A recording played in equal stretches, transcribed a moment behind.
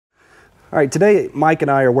All right, today Mike and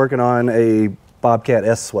I are working on a Bobcat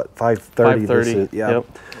S, what, 530? 530, Yeah. yep.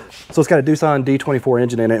 So it's got a Doosan D24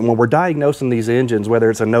 engine in it, and when we're diagnosing these engines, whether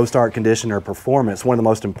it's a no-start condition or performance, one of the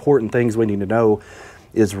most important things we need to know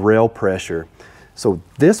is rail pressure. So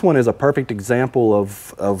this one is a perfect example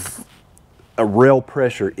of a rail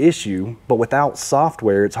pressure issue, but without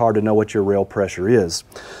software, it's hard to know what your rail pressure is.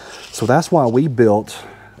 So that's why we built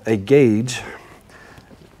a gauge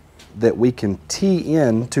that we can tee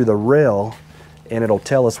in to the rail, and it'll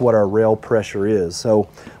tell us what our rail pressure is. So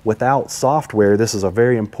without software, this is a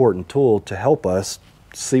very important tool to help us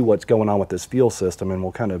see what's going on with this fuel system, and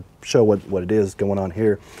we'll kind of show what it is going on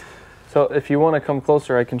here. So if you want to come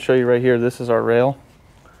closer, I can show you right here. This is our rail.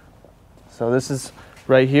 So this is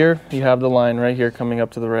right here. You have the line right here coming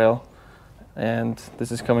up to the rail, and this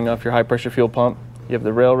is coming off your high pressure fuel pump. You have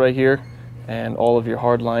the rail right here and all of your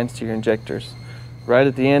hard lines to your injectors. Right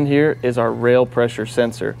at the end here is our rail pressure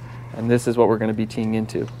sensor, and this is what we're going to be teeing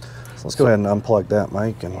into. So let's go ahead and unplug that,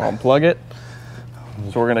 Mike, and unplug it.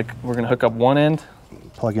 So we're gonna hook up one end.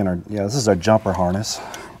 Plug in our, yeah, this is our jumper harness.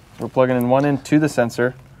 We're plugging in one end to the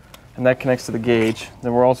sensor, and that connects to the gauge.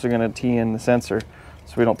 Then we're also going to tee in the sensor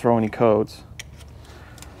so we don't throw any codes,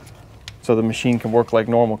 so the machine can work like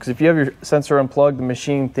normal. Because if you have your sensor unplugged, the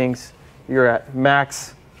machine thinks you're at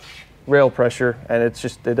max rail pressure, and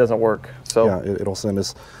it doesn't work. So yeah, it'll send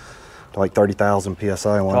us to like 30,000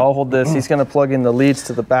 PSI. I'll hold this. He's going to plug in the leads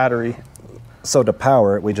to the battery. So to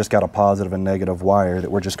power it, we just got a positive and negative wire that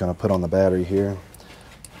we're just going to put on the battery here,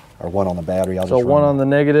 or one on the battery. So one on the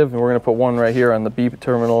negative, and we're going to put one right here on the B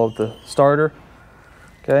terminal of the starter.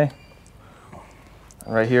 Okay.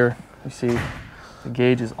 And right here, you see the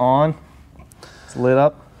gauge is on. It's lit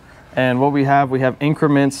up. And what we have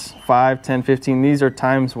increments 5, 10, 15. These are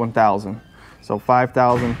times 1,000. So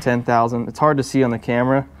 5,000, 10,000. It's hard to see on the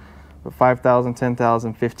camera, but 5,000,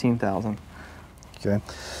 10,000, 15,000. Okay.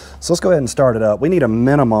 So let's go ahead and start it up. We need a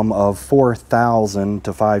minimum of 4,000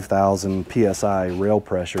 to 5,000 PSI rail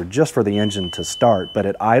pressure just for the engine to start. But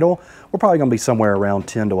at idle, we're probably going to be somewhere around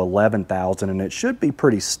 10 to 11,000, and it should be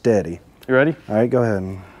pretty steady. You ready? All right, go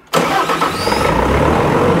ahead.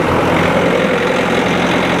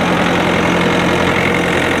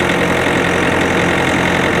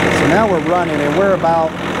 So now we're running, and we're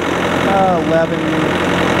about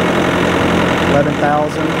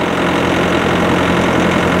 11,000.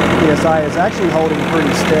 PSI is actually holding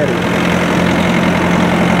pretty steady.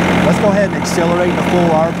 Let's go ahead and accelerate the full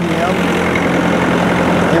RPM.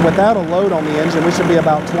 And without a load on the engine, we should be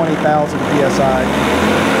about 20,000 PSI.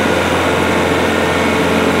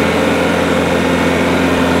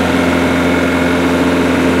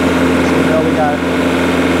 So you know we got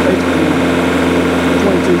basically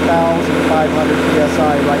 22,500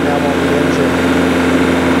 PSI right now on the engine.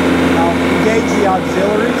 Now engage the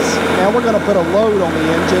auxiliaries. Now we're going to put a load on the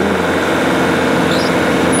engine.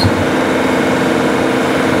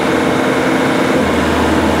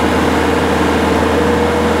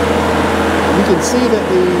 You can see that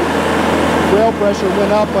the rail pressure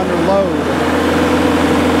went up under load.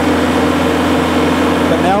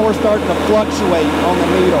 But now we're starting to fluctuate on the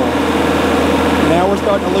needle. Now we're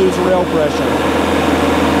starting to lose rail pressure.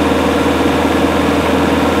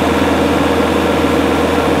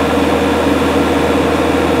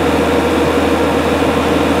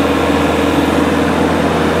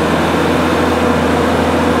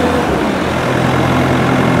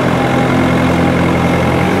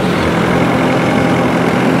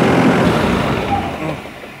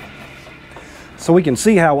 So we can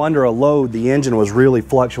see how under a load the engine was really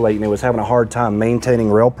fluctuating. It was having a hard time maintaining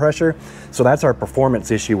rail pressure. So that's our performance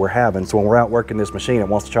issue we're having. So when we're out working this machine, it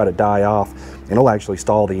wants to try to die off, and it'll actually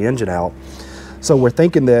stall the engine out. So we're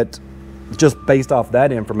thinking that just based off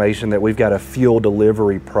that information that we've got a fuel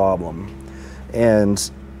delivery problem.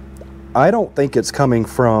 And I don't think it's coming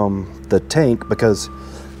from the tank, because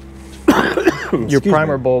your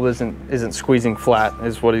primer bulb isn't squeezing flat,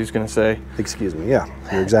 is what he's going to say. Excuse me, yeah,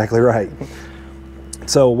 you're exactly right.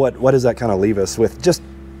 So what does that kind of leave us with? Just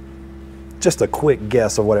a quick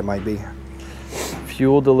guess of what it might be.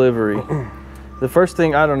 Fuel delivery. The first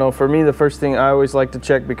thing, I don't know, for me, the first thing I always like to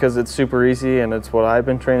check, because it's super easy and it's what I've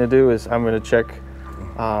been trained to do, is I'm going to check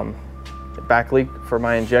back leak for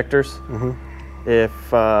my injectors. Mm-hmm.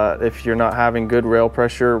 If you're not having good rail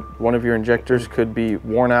pressure, one of your injectors could be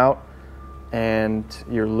worn out and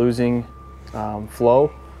you're losing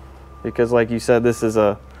flow, because like you said, this is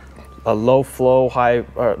a low flow,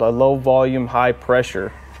 a low volume, high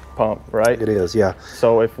pressure pump, right? It is, yeah.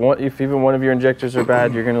 So if even one of your injectors are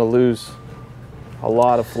bad, you're going to lose a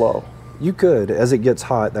lot of flow. You could, as it gets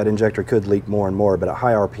hot, that injector could leak more and more, but at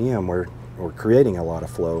high RPM, we're or creating a lot of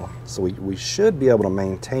flow. So we should be able to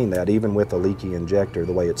maintain that even with a leaky injector,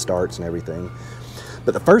 the way it starts and everything.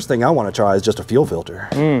 But the first thing I want to try is just a fuel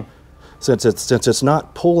filter. Since it's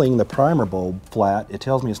not pulling the primer bulb flat, it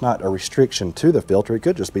tells me it's not a restriction to the filter. It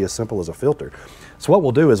could just be as simple as a filter. So what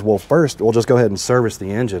we'll do is we'll just go ahead and service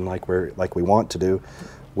the engine like we want to do,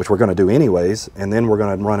 which we're going to do anyways, and then we're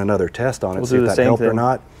going to run another test on it, see if that helped or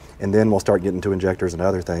not, and then we'll start getting to injectors and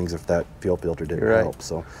other things if that fuel filter didn't help.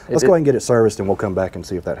 So let's go ahead and get it serviced, and we'll come back and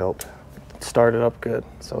see if that helped. Started up good,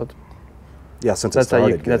 so it's, yeah, since it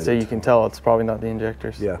started good. That's how you can tell it's probably not the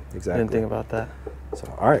injectors. Yeah, exactly. Didn't think about that. So,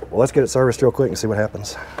 all right, well, let's get it serviced real quick and see what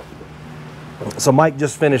happens. So Mike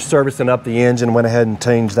just finished servicing up the engine, went ahead and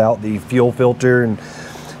changed out the fuel filter and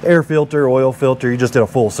air filter, oil filter. You just did a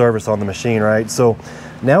full service on the machine, right? So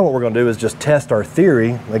now what we're going to do is just test our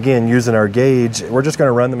theory, again, using our gauge. We're just going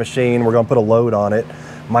to run the machine. We're going to put a load on it.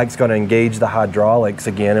 Mike's going to engage the hydraulics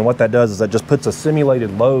again, and what that does is that just puts a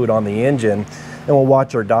simulated load on the engine, and we'll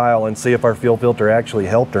watch our dial and see if our fuel filter actually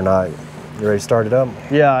helped or not. You ready to start it up?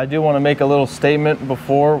 Yeah, I do want to make a little statement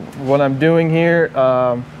before what I'm doing here.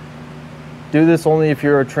 Do this only if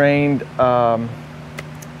you're a trained, I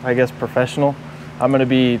guess, professional.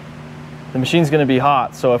 The machine's going to be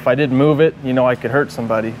hot, so if I did move it, you know, I could hurt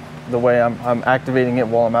somebody the way I'm activating it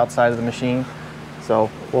while I'm outside of the machine. So,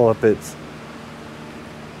 well, if it's,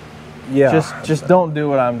 yeah, just don't do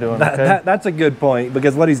what I'm doing. Okay? That's a good point,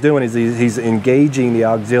 because what he's doing is he's engaging the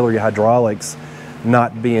auxiliary hydraulics,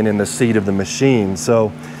 not being in the seat of the machine.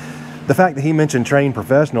 So the fact that he mentioned trained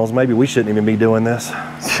professionals, maybe we shouldn't even be doing this.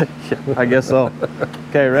 Yeah, I guess so.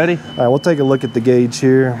 Okay, ready? All right, we'll take a look at the gauge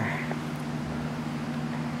here.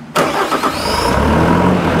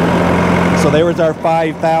 So there was our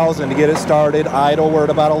 5,000 to get it started. Idle, we're at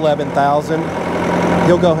about 11,000.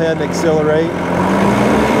 He'll go ahead and accelerate.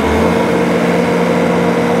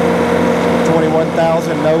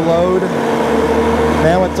 21,000, no load.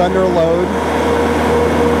 Now it's under load.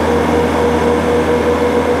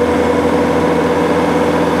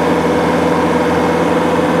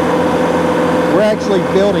 We're actually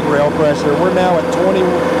building rail pressure. We're now at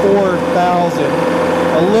 24,000.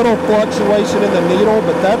 A little fluctuation in the needle,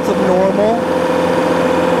 but that's abnormal.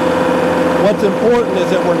 What's important is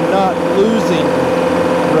that we're not losing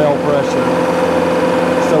rail pressure.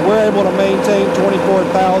 So we're able to maintain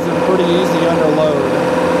 24,000 pretty easy under load.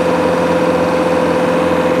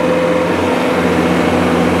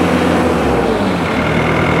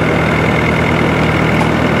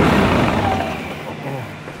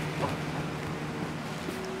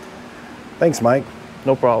 Thanks, Mike.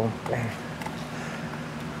 No problem.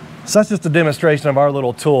 So that's just a demonstration of our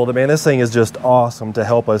little tool. Man, this thing is just awesome to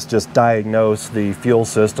help us just diagnose the fuel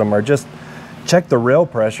system or just check the rail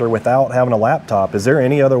pressure without having a laptop. Is there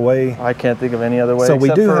any other way? I can't think of any other way, so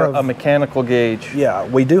except we do for have a mechanical gauge. Yeah,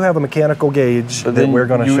 we do have a mechanical gauge that we're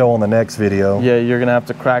going to show on the next video. Yeah, you're going to have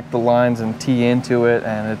to crack the lines and tee into it,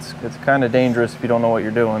 and it's kind of dangerous if you don't know what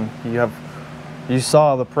you're doing. You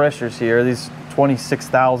saw the pressures here, these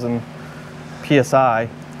 26,000 PSI.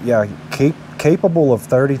 Yeah, capable of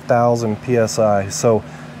 30,000 PSI. So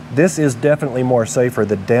this is definitely more safer.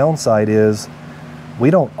 The downside is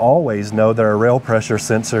we don't always know that our rail pressure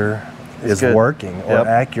sensor is working or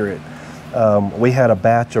accurate. We had a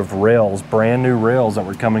batch of rails, brand new rails that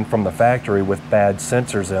were coming from the factory with bad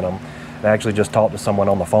sensors in them. I actually just talked to someone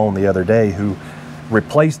on the phone the other day who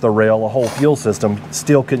replaced the rail, a whole fuel system,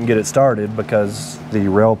 still couldn't get it started because the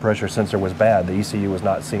rail pressure sensor was bad. The ECU was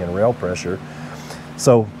not seeing rail pressure.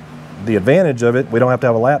 So the advantage of it, we don't have to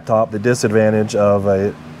have a laptop. The disadvantage of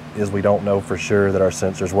it is we don't know for sure that our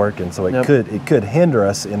sensor's working. So it could hinder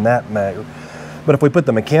us in that matter. But if we put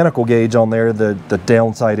the mechanical gauge on there, the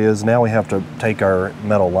downside is now we have to take our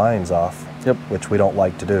metal lines off, which we don't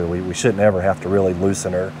like to do. We shouldn't ever have to really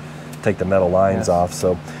loosen or take the metal lines off.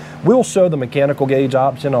 So we'll show the mechanical gauge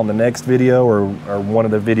option on the next video or one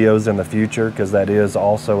of the videos in the future, because that is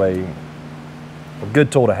also a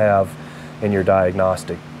good tool to have in your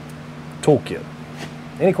diagnostic toolkit.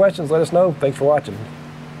 Any questions, let us know. Thanks for watching.